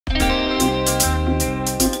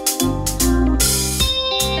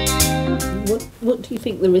what do you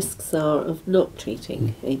think the risks are of not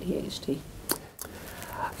treating ADHD?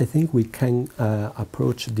 I think we can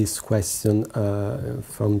approach this question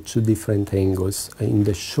from two different angles, in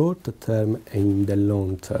the short term and in the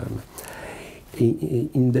long term.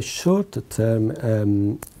 In the short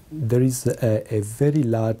term, there is a very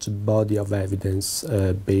large body of evidence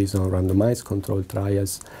based on randomized controlled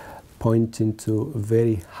trials pointing to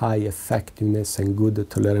very high effectiveness and good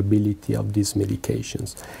tolerability of these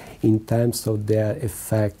medications in terms of their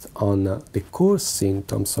effect on the core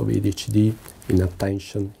symptoms of ADHD,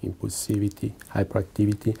 inattention, impulsivity,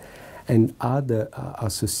 hyperactivity, and other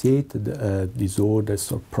associated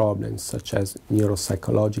disorders or problems such as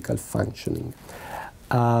neuropsychological functioning.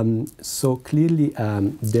 So clearly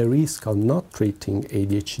the risk of not treating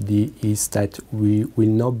ADHD is that we will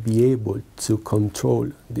not be able to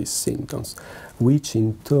control these symptoms, which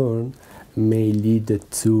in turn may lead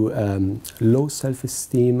to low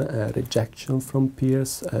self-esteem, rejection from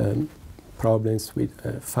peers, problems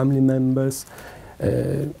with family members,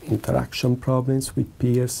 interaction problems with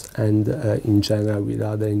peers, and in general with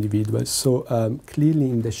other individuals. So clearly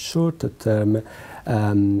in the short term,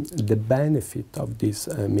 the benefit of this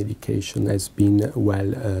medication has been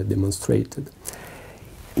well demonstrated.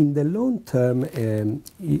 In the long term,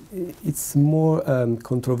 it's more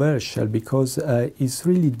controversial because it's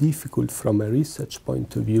really difficult from a research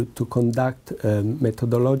point of view to conduct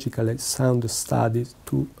methodologically sound studies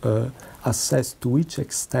to assess to which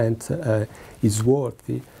extent it's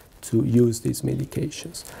worthy to use these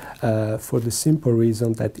medications, for the simple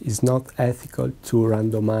reason that it's not ethical to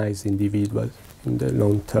randomize individuals in the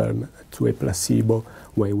long term to a placebo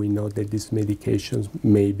when we know that these medications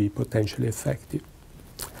may be potentially effective.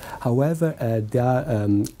 However, there are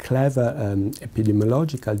clever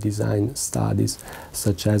epidemiological design studies,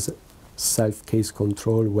 such as self-case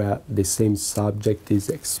control, where the same subject is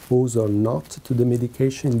exposed or not to the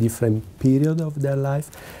medication in different periods of their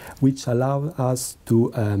life, which allow us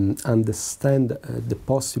to understand the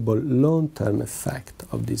possible long-term effect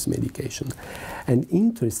of this medication. And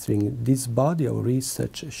interestingly, this body of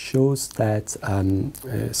research shows that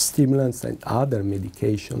stimulants and other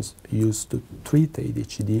medications used to treat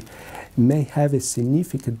ADHD may have a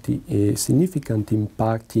significant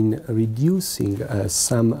impact in reducing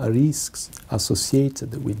some risks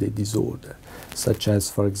associated with the disorder, such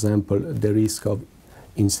as, for example, the risk of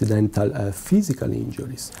incidental physical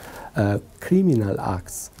injuries, criminal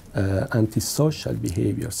acts, antisocial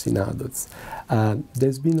behaviors in adults.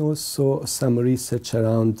 There's been also some research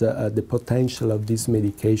around the potential of this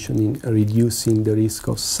medication in reducing the risk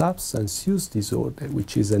of substance use disorder,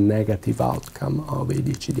 which is a negative outcome of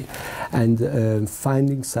ADHD. And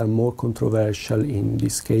findings are more controversial in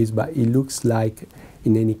this case, but it looks like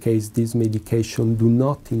in any case, these medications do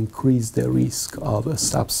not increase the risk of a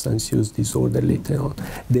substance use disorder later on.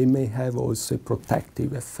 They may have also a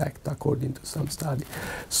protective effect, according to some studies.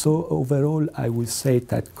 So overall, I would say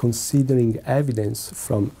that considering evidence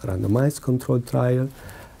from randomized controlled trial,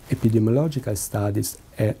 epidemiological studies,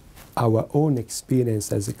 our own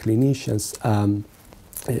experience as clinicians,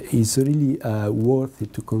 is really worthy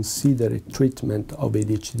to consider a treatment of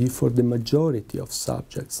ADHD for the majority of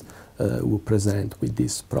subjects who present with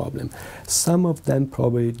this problem. Some of them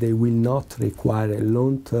probably they will not require a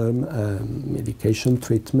long-term medication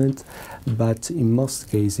treatment, but in most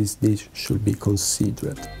cases this should be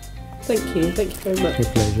considered. Thank you very much. A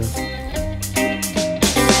pleasure.